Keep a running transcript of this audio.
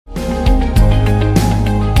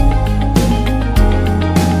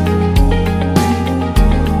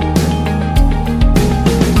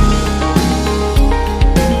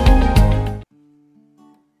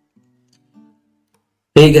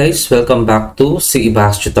Hey guys, welcome back to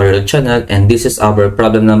CEBAS tutorial channel, and this is our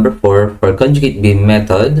problem number 4 for conjugate beam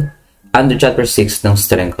method under chapter 6 ng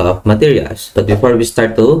strength of materials. But before we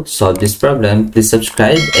start to solve this problem, please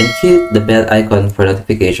subscribe and hit the bell icon for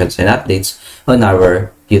notifications and updates on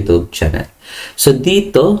our YouTube channel. So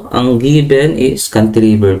dito, ang given is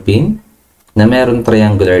cantilever beam na meron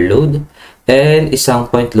triangular load and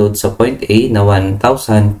isang point load sa point A na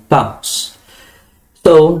 1,000 pounds.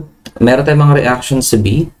 So, meron tayong mga reactions sa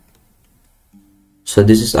B. So,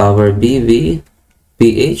 this is our BV,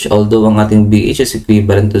 PH, although ang ating BH is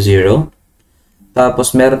equivalent to 0.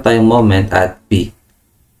 Tapos, meron tayong moment at P.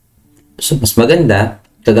 So, mas maganda,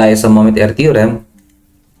 kagaya sa moment error theorem,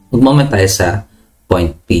 mag-moment tayo sa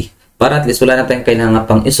point P. Para at least wala na tayong kailangan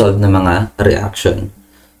pang isolve na mga reaction.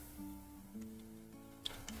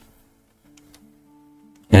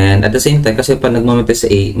 And at the same time, kasi pag nag-moment tayo sa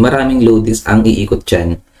A, maraming loadings ang iikot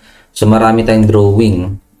dyan. So, marami tayong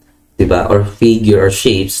drawing, diba? Or figure or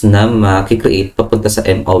shapes na makikreate papunta sa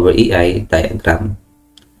M over EI diagram.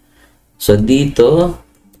 So, dito,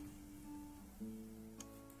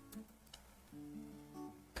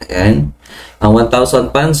 ayan, ang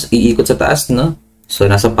 1,000 pounds, iikot sa taas, no? So,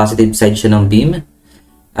 nasa positive side siya ng beam.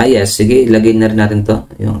 Yes, sige, ilagay na rin natin to,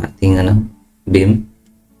 yung ating, beam.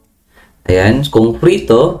 Ayan, kung free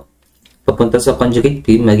to, papunta sa conjugate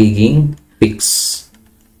beam, magiging fixed.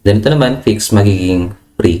 Then, ito naman, fixed, magiging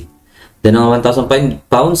free. Then, ang 1,000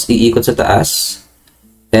 pounds, iikot sa taas.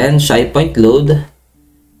 And, siya ay point load.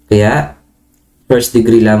 Kaya, first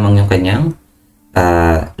degree lamang yung kanyang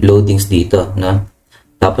loadings dito. No?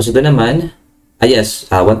 Tapos, ito naman, 1,000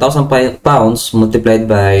 pounds multiplied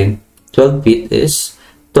by 12 feet is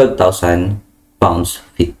 12,000 pounds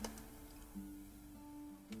feet.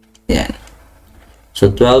 Yan. So,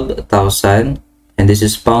 12,000, and this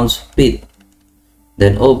is pounds feet.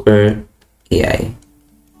 Then over AI.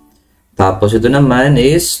 Tapos ito naman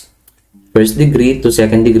is first degree to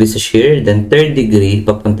second degree sa shear, then third degree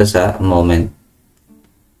papunta sa moment.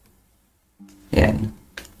 Ayan.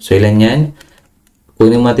 So ilan yan?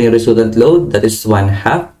 Kunin mo natin yung resultant load, that is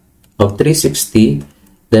 1/2 of 360,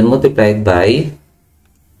 then multiplied by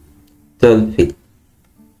 12 feet.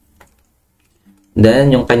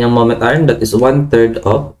 Then yung kanyang moment arm, that is 1/3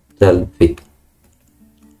 of 12 feet.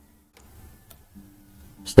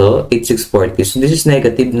 So, 8,640. So, this is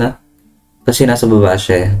negative na. Kasi nasa baba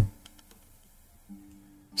siya.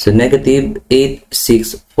 So, negative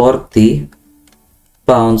 8,640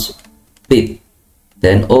 pounds feet.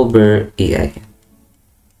 Then, over EI.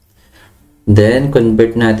 Then,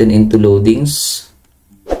 convert natin into loadings.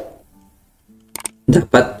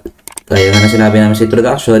 Dapat, kaya nga na sinabi namin sa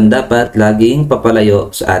introduction, dapat laging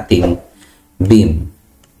papalayo sa ating beam.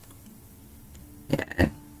 Yan.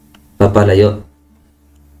 Papalayo.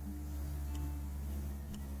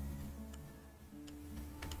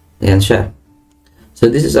 Ayan siya. So,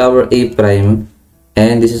 this is our A prime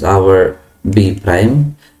and this is our B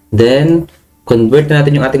prime. Then, convert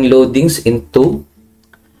natin yung ating loadings into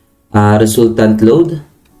resultant load.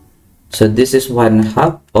 So, this is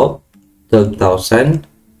 1/2 of 12,000.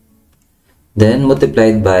 Then,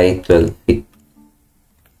 multiplied by 12 feet.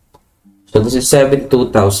 So, this is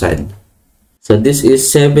 72,000. So, this is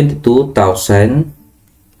 72,000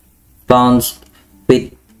 pounds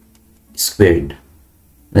feet squared.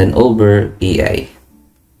 Then over EI.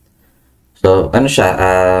 So, ano siya?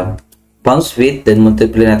 Pounds feet, then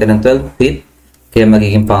multiply natin ng 12 feet, kaya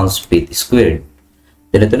magiging pounds feet squared.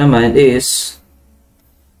 Then ito naman is,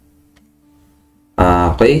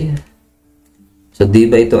 okay. So,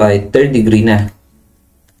 diba ito ay third degree na.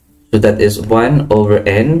 So, that is 1 over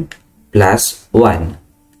N plus 1.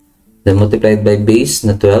 Then multiplied by base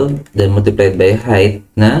na 12, then multiplied by height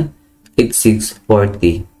na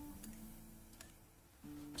 8,640.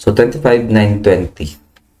 So, 25,920.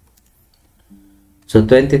 So,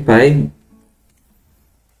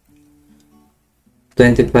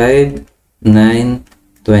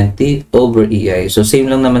 25,920 over EI. So, same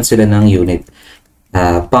lang naman sila ng unit.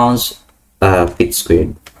 Pounds feet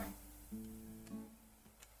squared.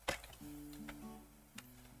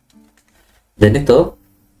 Then, ito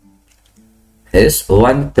is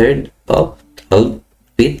 1/3 of 12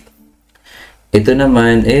 feet. Ito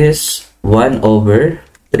naman is 1 over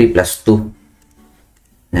 3 plus 2.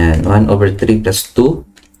 Ayan, 1 over 3 plus 2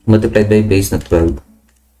 multiplied by base na 12.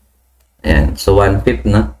 Ayan, so 1/5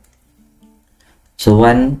 na. So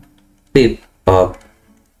 1/5 of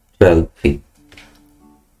 12 feet.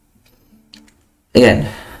 Ayan.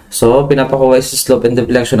 So, pinapakuha sa slope and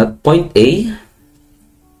deflection at point A.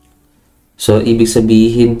 So, ibig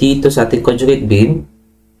sabihin dito sa ating conjugate beam,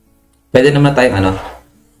 pwede naman tayong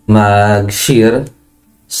mag-shear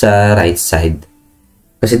sa right side.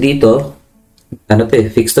 Kasi dito, ano to eh,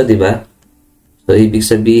 fixed to, di ba? So, ibig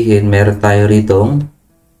sabihin, meron tayo ritong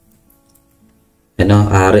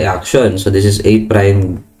reaction. So, this is A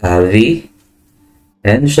prime V.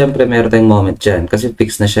 And, syempre, meron tayong moment dyan. Kasi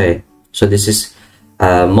fixed na siya eh. So, this is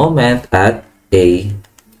moment at A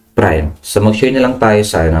prime. So, mag-share na lang tayo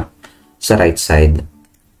sa, sa right side.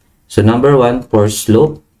 So, number 1 for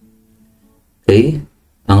slope. Okay.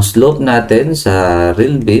 Ang slope natin sa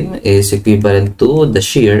real beam is equivalent to the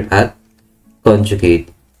shear at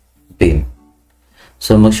conjugate beam.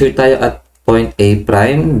 So, mag-shear tayo at point A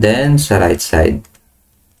prime, then sa right side.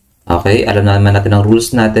 Okay, alam naman natin ang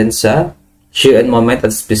rules natin sa shear and moment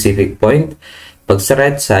at specific point. Pag sa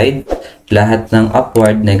right side, lahat ng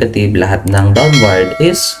upward negative, lahat ng downward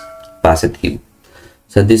is positive.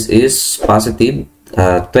 So, this is positive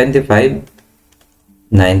 25,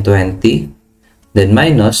 920, then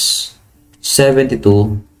minus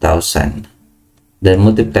 72,000. Then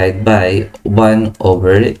multiplied by 1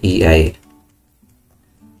 over EI.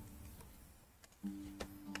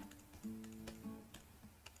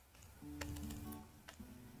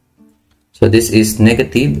 So this is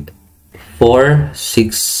negative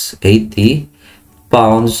 4,680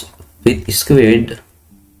 pounds feet squared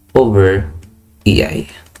over EI.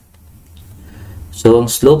 So ang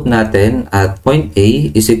slope natin at point A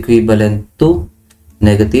is equivalent to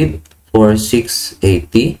negative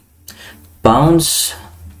 4,680 pounds.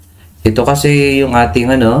 Ito kasi yung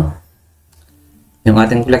ating yung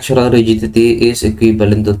ating flexural rigidity is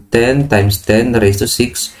equivalent to 10 times 10 raised to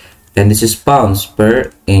 6. And this is pounds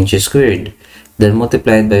per inch squared. Then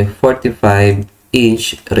multiplied by 45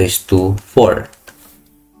 inch raised to 4.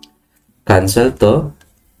 Cancel to.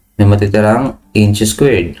 May matitirang inch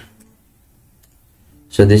squared.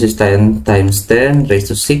 So this is 10 times 10 raised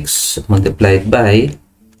to 6 multiplied by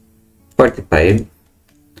 45.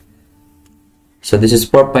 So this is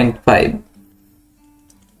 4.5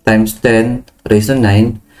 times 10 raised to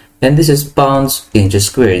 9. And this is pounds inch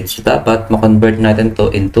squared. So, dapat ma-convert natin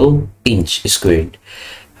to into inch squared.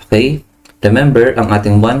 Okay? Remember, ang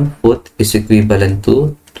ating 1 foot is equivalent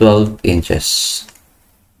to 12 inches.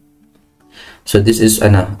 So, this is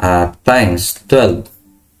times 12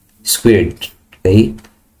 squared. Okay?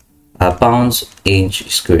 Pounds inch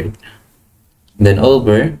squared. Then,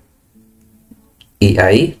 over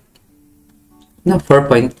EI.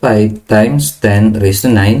 4.5 times 10 raised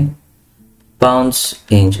to 9. Pounds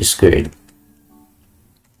inch squared.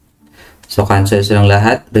 So, cancel silang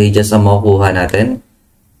lahat. Radius ang makukuha natin.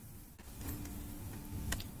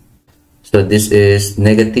 So, this is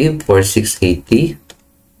negative 4,680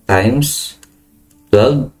 times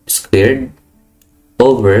 12 squared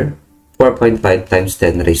over 4.5 times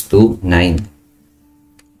 10 raised to 9.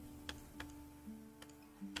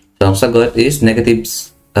 So, ang sagot is negative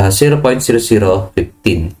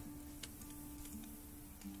 0.0015.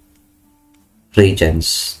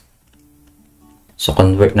 Radians. So,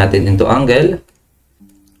 convert natin into angle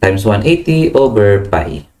times 180 over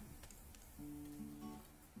pi.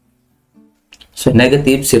 So,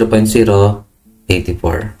 negative 0.084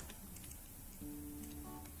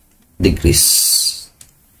 degrees.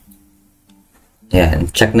 Ayan.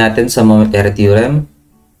 Check natin sa moment area theorem.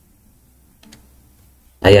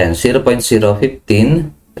 Ayan. 0.015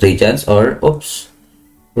 radians or, oops,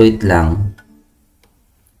 wait lang.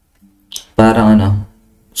 Parang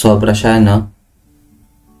sobra siya,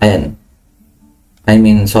 Ayan. I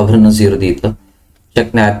mean, sobra ng 0 dito. Check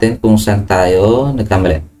natin kung saan tayo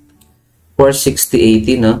nagkamali.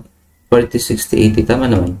 46080, 406080, tama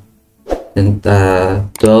naman. And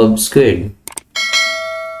 12 squared.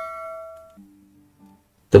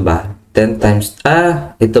 Ito ba? 10 times,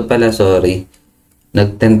 ito pala, sorry.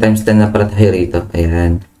 Nag 10 times 10 na pala tayo rito.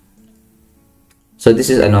 Ayan. So, this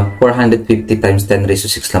is 450 times 10 raised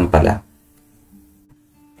to 6 lang pala.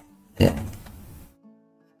 Yeah.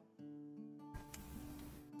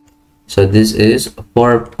 So this is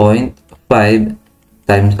 4.5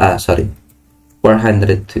 times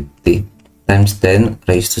 450 times 10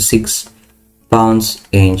 raised to 6 pounds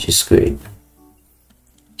inch squared.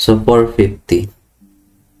 So 450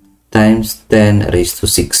 times 10 raised to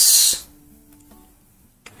 6.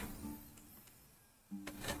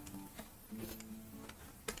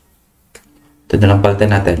 Ito na lang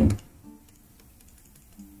palitan natin.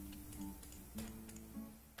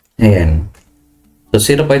 Ayan. So,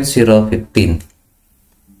 0.015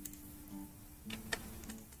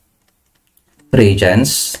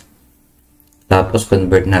 radians. Tapos,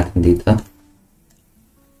 convert natin dito.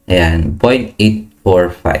 Ayan.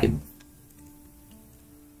 0.845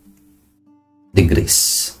 degrees.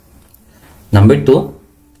 Number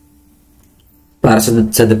 2. Para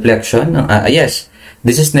sa deflection, yes,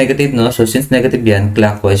 this is negative, no? So, since negative yan,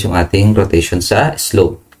 clockwise yung ating rotation sa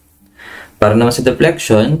slope. Para naman sa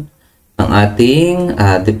deflection, ang ating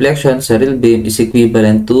deflection sa real beam is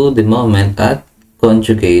equivalent to the moment at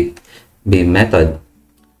conjugate beam method.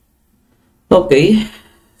 Okay,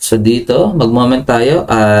 so dito, mag-moment tayo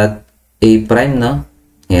at A prime, no?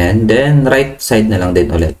 Yan, then right side na lang din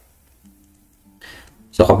ulit.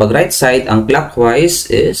 So, kapag right side, ang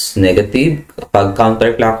clockwise is negative. Kapag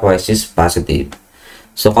counterclockwise is positive.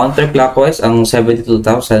 So, counterclockwise, ang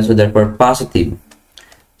 72,000. So, therefore, positive.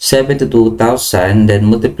 72,000,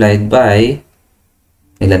 then multiplied by,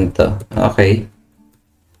 ilan to? Okay.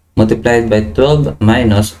 Multiplied by 12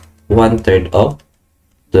 minus 1/3 of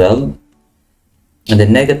 12. And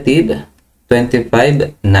then negative,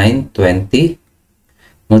 25,920.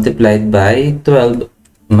 Multiplied by 12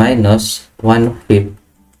 minus 1/5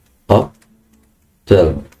 of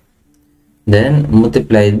 12. Then,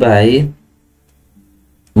 multiplied by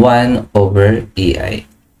 1 over EI.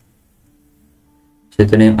 So,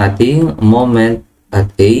 ito na yung ating moment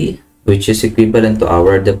at A, which is equivalent to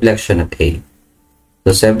our deflection at A.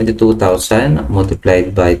 So, 72,000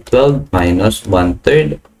 multiplied by 12 minus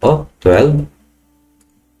 1/3 of 12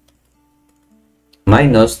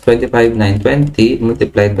 minus 25,920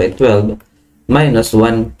 multiplied by 12 minus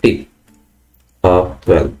 1/5 of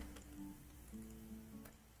 12.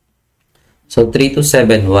 So,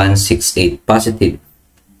 327,168 positive.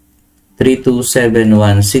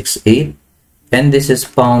 327,168, and this is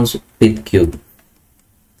pounds feet cube.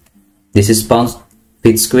 This is pounds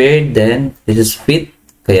feet squared, then this is feet,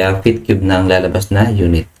 kaya feet cube na ang lalabas na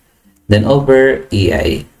unit. Then over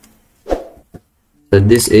EI. So,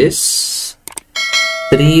 this is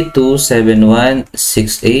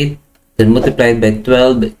 327,168, then multiplied by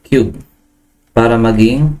 12 cube para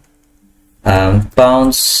maging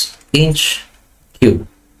pounds inch cube.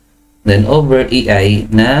 Then over EI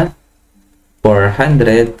na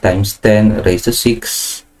 400 times 10 raised to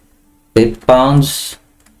 6, 8 pounds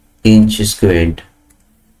inch squared.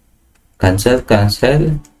 Cancel,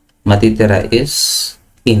 cancel. Matitira is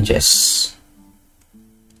inches.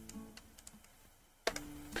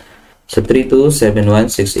 So,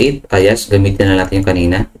 327,168. Yes, gamitin na natin yung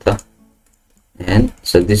kanina. Ito. And,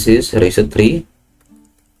 so this is raised to 3.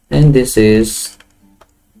 And this is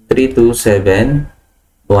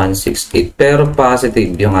 327,168. Pero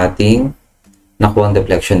positive yung ating nakuha ang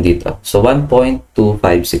deflection dito. So,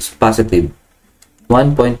 1.256 positive.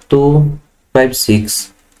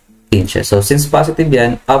 1.256 inches. So, since positive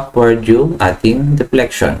yan, upward yung ating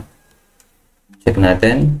deflection. Check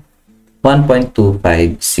natin.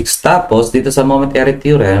 1.256. Tapos, dito sa moment area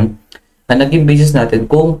theorem, ang naging basis natin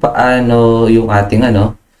kung paano yung ating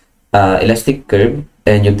elastic curve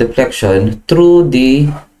and yung deflection through the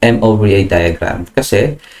M over A diagram.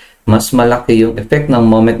 Kasi, mas malaki yung effect ng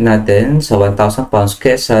moment natin sa 1,000 pounds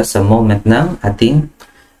kesa sa moment ng ating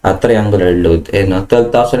triangular load.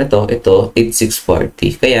 12,000 ito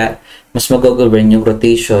 8,640. Kaya, mas mag-govern yung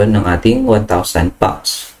rotation ng ating 1,000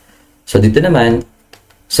 pounds. So, dito naman,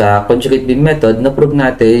 sa conjugate beam method, na-prove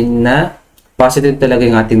natin na positive talaga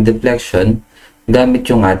yung ating deflection gamit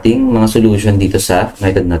yung ating mga solution dito sa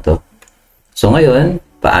method na to. So, ngayon,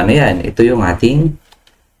 paano yan? Ito yung ating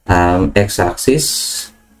x-axis.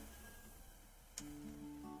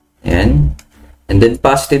 Ayan. And then,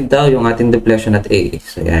 positive daw yung ating deflection at A.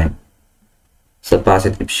 So, ayan. So,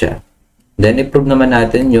 positive siya. Then, i-prove naman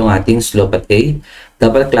natin yung ating slope at A.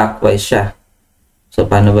 Dapat clockwise siya. So,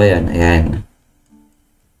 paano ba yan? Ayan.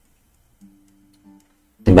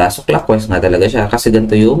 Diba? So, clockwise nga talaga siya. Kasi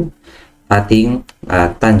ganito yung ating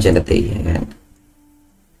tangent at A. Ayan.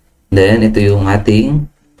 Then, ito yung ating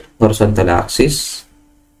horizontal axis.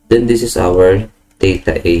 Then, this is our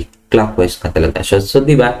theta A. Clockwise nga talaga siya. So,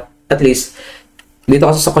 diba? At least, dito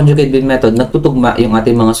kasi sa conjugate beam method, nagtutugma yung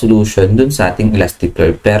ating mga solution dun sa ating elastic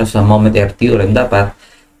curve. Pero sa moment area theorem, dapat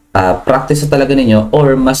practice na talaga ninyo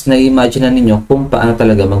or mas na-imagine na ninyo kung paano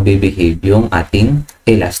talaga magbe-behave yung ating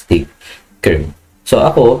elastic curve. So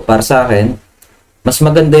ako, para sa akin, mas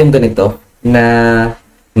maganda yung ganito na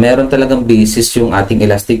meron talagang basis yung ating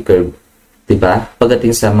elastic curve, diba?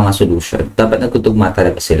 Pagdating sa mga solution, dapat nagtutugma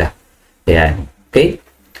talaga sila. Ayan. Okay?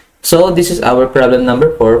 So, this is our problem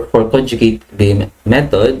number 4 for conjugate beam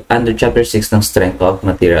method under chapter 6 ng strength of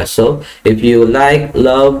materials. So, if you like,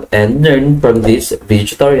 love, and learn from this video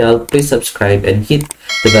tutorial, please subscribe and hit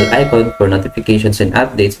the bell icon for notifications and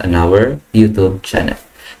updates on our YouTube channel.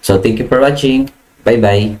 So, thank you for watching.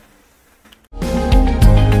 Bye-bye.